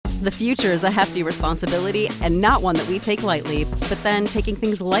The future is a hefty responsibility and not one that we take lightly. But then taking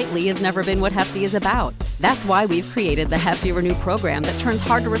things lightly has never been what Hefty is about. That's why we've created the Hefty Renew program that turns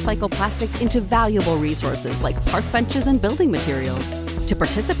hard-to-recycle plastics into valuable resources like park benches and building materials. To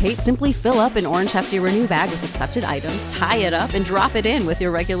participate, simply fill up an orange Hefty Renew bag with accepted items, tie it up, and drop it in with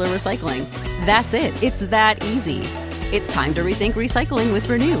your regular recycling. That's it. It's that easy. It's time to rethink recycling with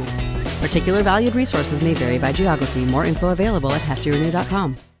Renew. Particular valued resources may vary by geography. More info available at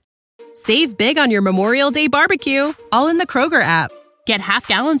heftyrenew.com. Save big on your Memorial Day barbecue, all in the Kroger app. Get half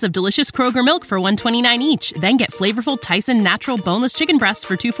gallons of delicious Kroger milk for $1.29 each. Then get flavorful Tyson natural boneless chicken breasts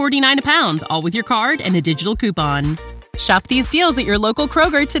for $2.49 a pound, all with your card and a digital coupon. Shop these deals at your local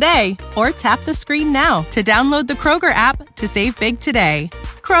Kroger today, or tap the screen now to download the Kroger app to save big today.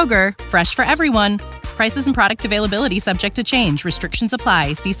 Kroger, fresh for everyone. Prices and product availability subject to change. Restrictions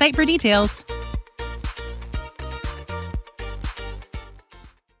apply. See site for details.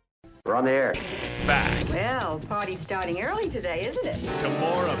 We're on the air. Back Well, party's starting early today, isn't it? to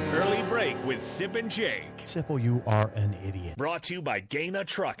more of Early Break with Sip and Jake. Sipple, you are an idiot. Brought to you by Gaina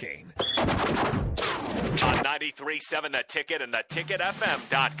Trucking. On 93.7 The Ticket and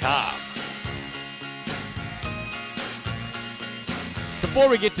theticketfm.com. Before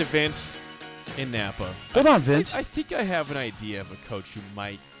we get to Vince in Napa, Hold on, Vince. I think I have an idea of a coach who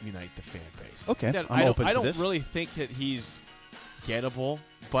might unite the fan base. Okay, That I'm open I to don't this. really think that he's gettable,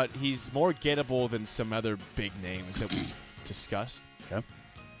 but he's more gettable than some other big names that we discussed. Okay.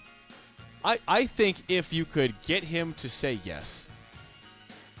 I think if you could get him to say yes,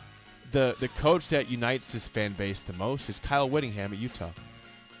 the coach that unites his fan base the most is Kyle Whittingham at Utah.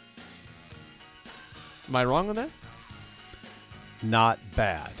 Am I wrong on that? Not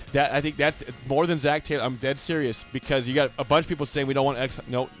bad. I think that's more than Zach Taylor. I'm dead serious because you got a bunch of people saying we don't want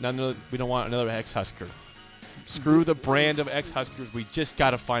we don't want another ex-Husker. Screw the brand of ex-Huskers. We just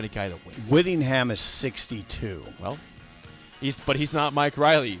got to find a guy that wins. Whittingham is 62. Well, he's not Mike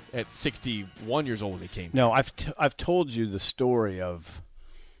Riley at 61 years old when he came. No, I've told you the story of.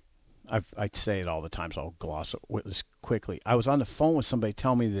 I say it all the time, so I'll gloss it this quickly. I was on the phone with somebody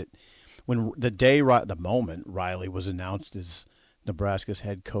telling me that when the moment Riley was announced as Nebraska's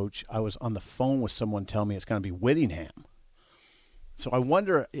head coach, I was on the phone with someone telling me it's going to be Whittingham. So I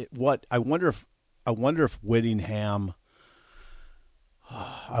wonder if Whittingham.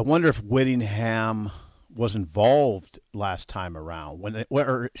 I wonder if Whittingham was involved last time around when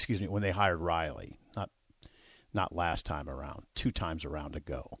they hired Riley. Not last time around, 2 times around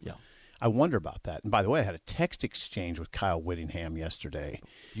ago. Yeah. I wonder about that. And by the way, I had a text exchange with Kyle Whittingham yesterday.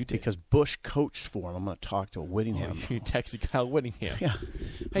 You did? Because Bush coached for him. I'm going to talk to Whittingham. You texted Kyle Whittingham. Yeah.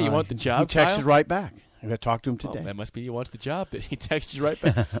 Hey, you want the job, He texted Kyle? right back. I got to talk to him Oh, today. that must be he wants the job. That he texted you right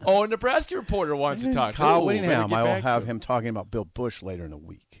back. Oh, a Nebraska reporter wants to talk. Kyle So, Whittingham. better I get will back have to him talking about Bill Bush later in the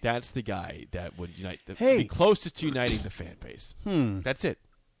week. That's the guy that would unite Hey. be closest to uniting the fan base. That's it.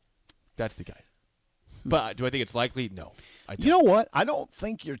 That's the guy. But do I think it's likely? No. I don't. You know what? I don't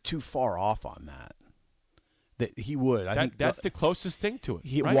think you're too far off on that. That he would. I think that's the closest thing to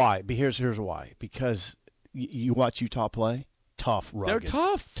it. Right? Why? But here's why. Because you watch Utah play. Tough, rugged. They're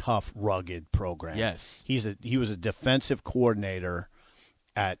tough. Tough, rugged program. Yes. He was a defensive coordinator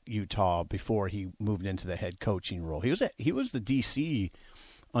at Utah before he moved into the head coaching role. He was the DC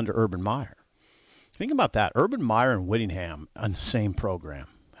under Urban Meyer. Think about that. Urban Meyer and Whittingham on the same program.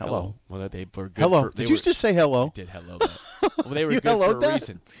 Hello. Well, they were good. Hello. Did you just say hello? I did hello. Well, they were You good for helloed a that?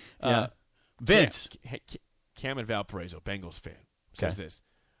 reason. Yeah. Vince. Cam in Valparaiso, Bengals fan, says Okay. this.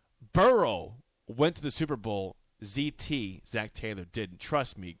 Burrow went to the Super Bowl. ZT, Zach Taylor, didn't.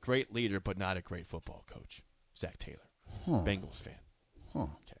 Trust me, great leader, but not a great football coach. Zach Taylor, Bengals fan.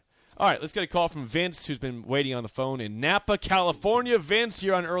 Okay. All right, let's get a call from Vince, who's been waiting on the phone in Napa, California. Vince,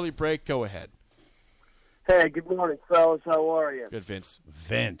 you're on early break. Go ahead. Hey, good morning, fellas. How are you? Good, Vince.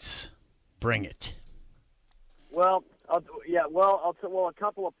 Vince, bring it. Well, a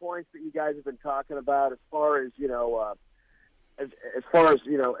couple of points that you guys have been talking about as far as as far as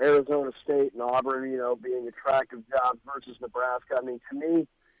Arizona State and Auburn, being attractive jobs versus Nebraska. I mean, to me,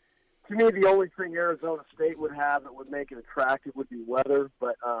 the only thing Arizona State would have that would make it attractive would be weather.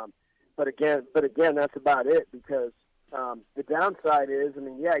 But again, that's about it because the downside is, I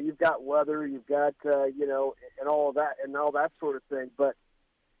mean, yeah, you've got weather, you've got and all of that and all that sort of thing. But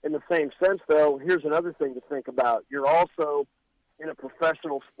in the same sense, though, here's another thing to think about. You're also in a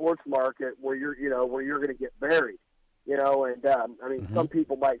professional sports market where you're going to get buried. Some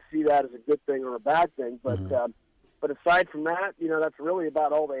people might see that as a good thing or a bad thing, but aside from that, that's really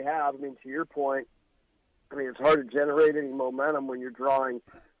about all they have. I mean, to your point, I mean, it's hard to generate any momentum when you're drawing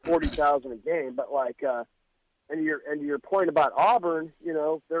 40,000 a game, but and to your point about Auburn,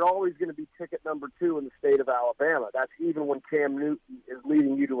 they're all number 2 in the state of Alabama. That's even when Cam Newton is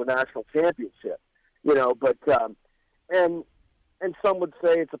leading you to a national championship. But and some would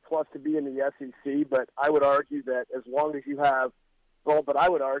say it's a plus to be in the SEC, but I would argue that as long as you have, but I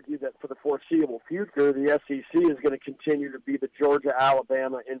would argue that for the foreseeable future, the SEC is going to continue to be the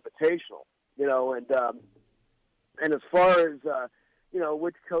Georgia-Alabama Invitational. And as far as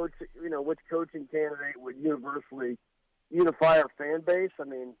which coaching candidate would universally unify our fan base, I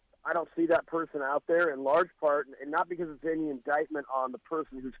mean, I don't see that person out there in large part, and not because it's any indictment on the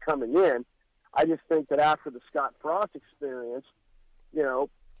person who's coming in. I just think that after the Scott Frost experience,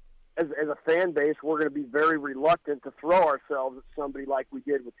 as a fan base, we're going to be very reluctant to throw ourselves at somebody like we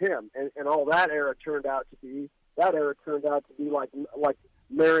did with him. And all that era turned out to be like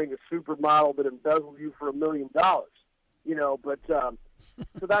marrying a supermodel that embezzled you for $1 million.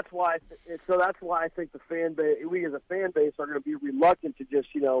 So that's why I think the fan base, we as a fan base, are going to be reluctant to just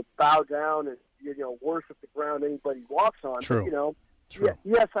bow down and worship the ground anybody walks on. True. But, True.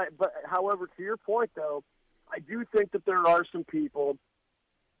 yes, but however, to your point though, I do think that there are some people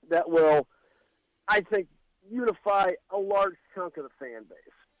that will, I think, unify a large chunk of the fan base.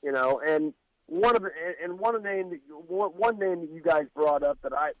 And one name that you guys brought up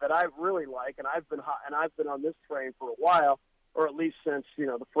that I really like, and I've been on this train for a while, or at least since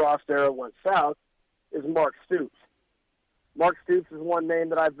the Frost era went south, is Mark Stoops. Mark Stoops is one name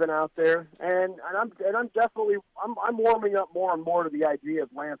that I've been out there, and I'm definitely warming up more and more to the idea of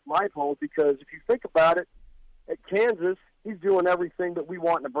Lance Leipold, because if you think about it, at Kansas, he's doing everything that we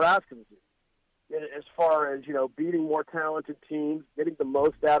want Nebraska to do, as far as beating more talented teams, getting the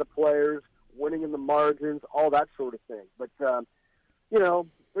most out of players, winning in the margins, all that sort of thing. But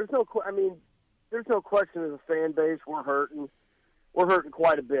there's no question as a fan base we're hurting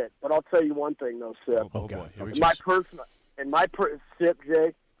quite a bit. But I'll tell you one thing though, Sip. Oh boy. Sip,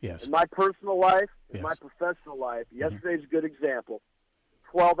 Jake. Yes. In my personal life, in Yes. my professional life, yesterday's a good example.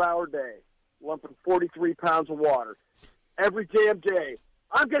 12-hour day, lumping 43 pounds of water. Every damn day,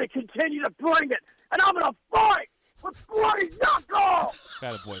 I'm going to continue to bring it, and I'm going to fight with bloody knuckles!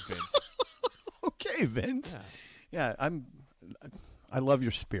 Attaboy, Vince. Okay, Vince. Yeah, I love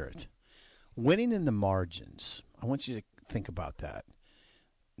your spirit. Winning in the margins. I want you to think about that.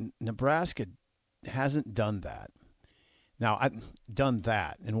 Nebraska hasn't done that. Now, I've done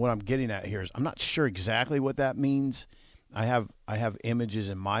that, and what I'm getting at here is I'm not sure exactly what that means. I have images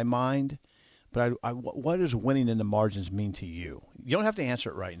in my mind, but what does winning in the margins mean to you? You don't have to answer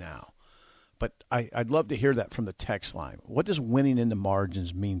it right now, but I'd love to hear that from the text line. What does winning in the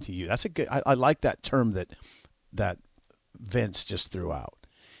margins mean to you? That's a good. I like that term that Vince just threw out.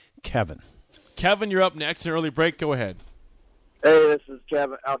 Kevin, you're up next. An early break. Go ahead. Hey, this is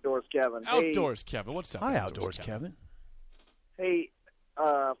Kevin, Outdoors Kevin. Outdoors Kevin. What's up? Hi, Outdoors Kevin. Hey,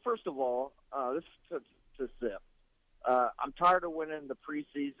 first of all, this is to Zip. I'm tired of winning the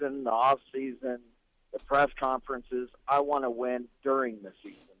preseason, the off-season, the press conferences. I want to win during the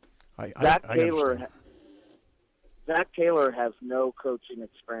season. Zach Taylor has no coaching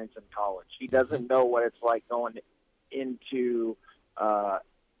experience in college. He doesn't know what it's like going into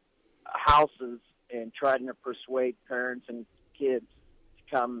houses and trying to persuade parents and kids to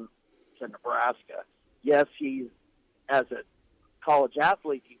come to Nebraska. Yes, as a college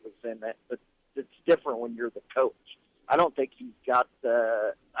athlete, he was in it, but it's different when you're the coach. I don't think he's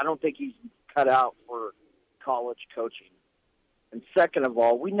cut out for college coaching. And second of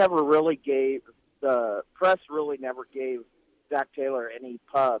all, the press really never gave Zach Taylor any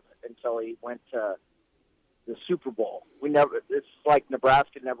pub until he went to the Super Bowl. It's like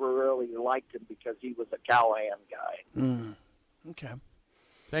Nebraska never really liked him because he was a Callahan guy. Okay.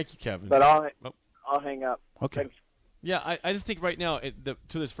 Thank you, Kevin. But I'll hang up. Okay. Thanks. Yeah, I just think right now,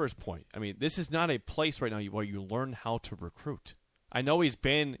 to this first point, I mean, this is not a place right now where you learn how to recruit. I know he's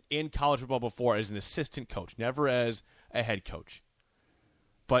been in college football before as an assistant coach, never as a head coach.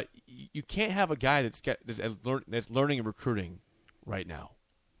 But you can't have a guy that's learning and recruiting right now.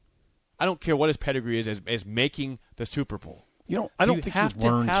 I don't care what his pedigree is as making the Super Bowl. I don't think you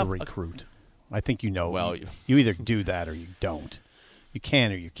learn to recruit. I think Well, you either do that or you don't. You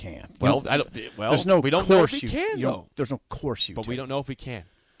can or you can't. Well, there's no we don't course know if he can. There's no course you. But take. we don't know if he can.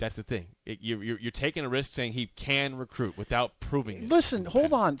 That's the thing. You're taking a risk saying he can recruit without proving it. Listen,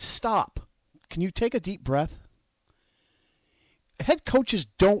 hold on, stop. Can you take a deep breath? Head coaches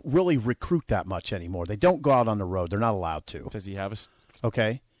don't really recruit that much anymore. They don't go out on the road. They're not allowed to. Does he have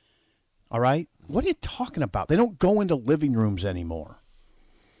Okay. All right. What are you talking about? They don't go into living rooms anymore.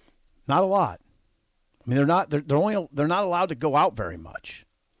 Not a lot. I mean, they're not allowed to go out very much.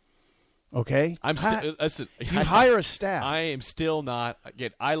 Okay? Listen, you hire a staff. I am still not.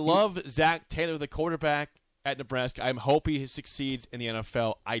 Again, I love Zach Taylor, the quarterback at Nebraska. I hope he succeeds in the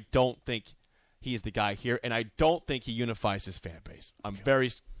NFL. I don't think he's the guy here, and I don't think he unifies his fan base. I'm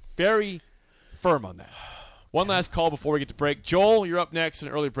very, very firm on that. One last call before we get to break. Joel, you're up next. An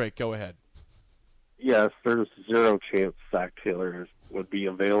early break. Go ahead. Yes, there's zero chance Zach Taylor would be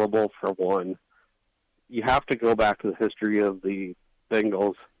available for one. You have to go back to the history of the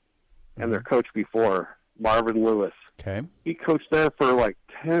Bengals and their coach before, Marvin Lewis. Okay. He coached there for like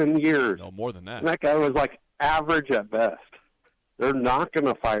 10 years. No, more than that. And that guy was like average at best. They're not going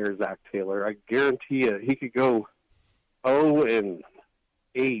to fire Zach Taylor. I guarantee you he could go 0-8,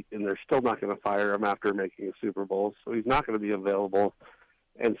 and they're still not going to fire him after making a Super Bowl. So he's not going to be available.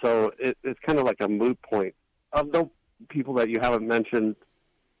 And so it's kind of like a moot point. Of the people that you haven't mentioned,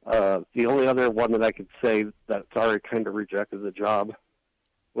 the only other one that I could say that's already kind of rejected the job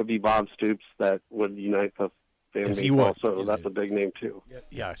would be Bob Stoops. That would unite the fan base also. So that's a big name too.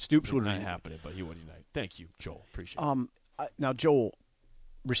 Yeah, Stoops would not be happening, but he would unite. Thank you, Joel. Appreciate it. Now, Joel,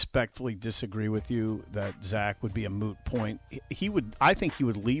 respectfully disagree with you that Zach would be a moot point. He would. I think he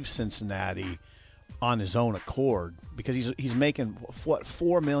would leave Cincinnati on his own accord because he's making what,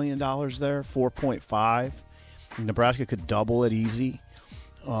 $4 million there, 4.5. Nebraska could double it easy,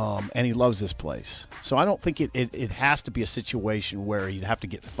 and he loves this place. So I don't think it has to be a situation where he'd have to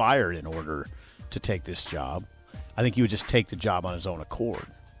get fired in order to take this job. I think he would just take the job on his own accord.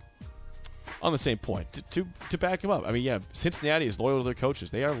 On the same point, to back him up, I mean, yeah, Cincinnati is loyal to their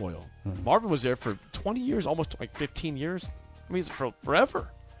coaches. They are loyal. Marvin was there for 20 years, almost like 15 years. I mean, it's forever.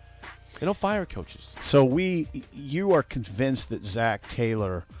 They don't fire coaches. So you are convinced that Zach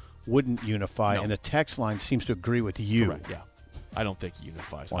Taylor wouldn't unify, No. and the text line seems to agree with you. Correct, yeah. I don't think he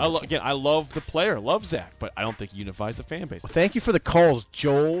unifies. I love the player, love Zach, but I don't think he unifies the fan base. Well, thank you for the calls,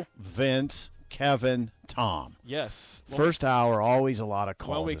 Joel, Vince, Kevin, Tom. Yes. First hour, always a lot of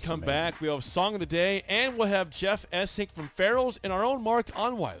calls. When we It's come amazing. back, we have Song of the Day, and we'll have Jeff Essink from Farrell's and our own Mark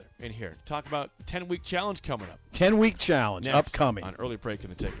Onweiler in here to talk about 10-week challenge coming up. 10-week challenge Next, upcoming. On Early Break in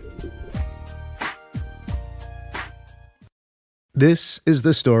the Ticket. This is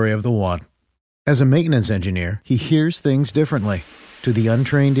the story of the one. As a maintenance engineer, he hears things differently. To the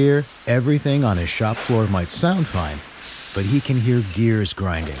untrained ear, everything on his shop floor might sound fine, but he can hear gears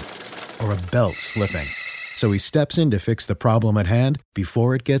grinding or a belt slipping. So he steps in to fix the problem at hand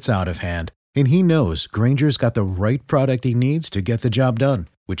before it gets out of hand. And he knows Grainger's got the right product he needs to get the job done,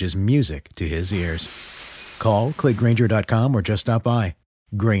 which is music to his ears. Call, click Grainger.com, or just stop by.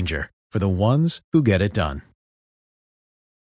 Grainger, for the ones who get it done.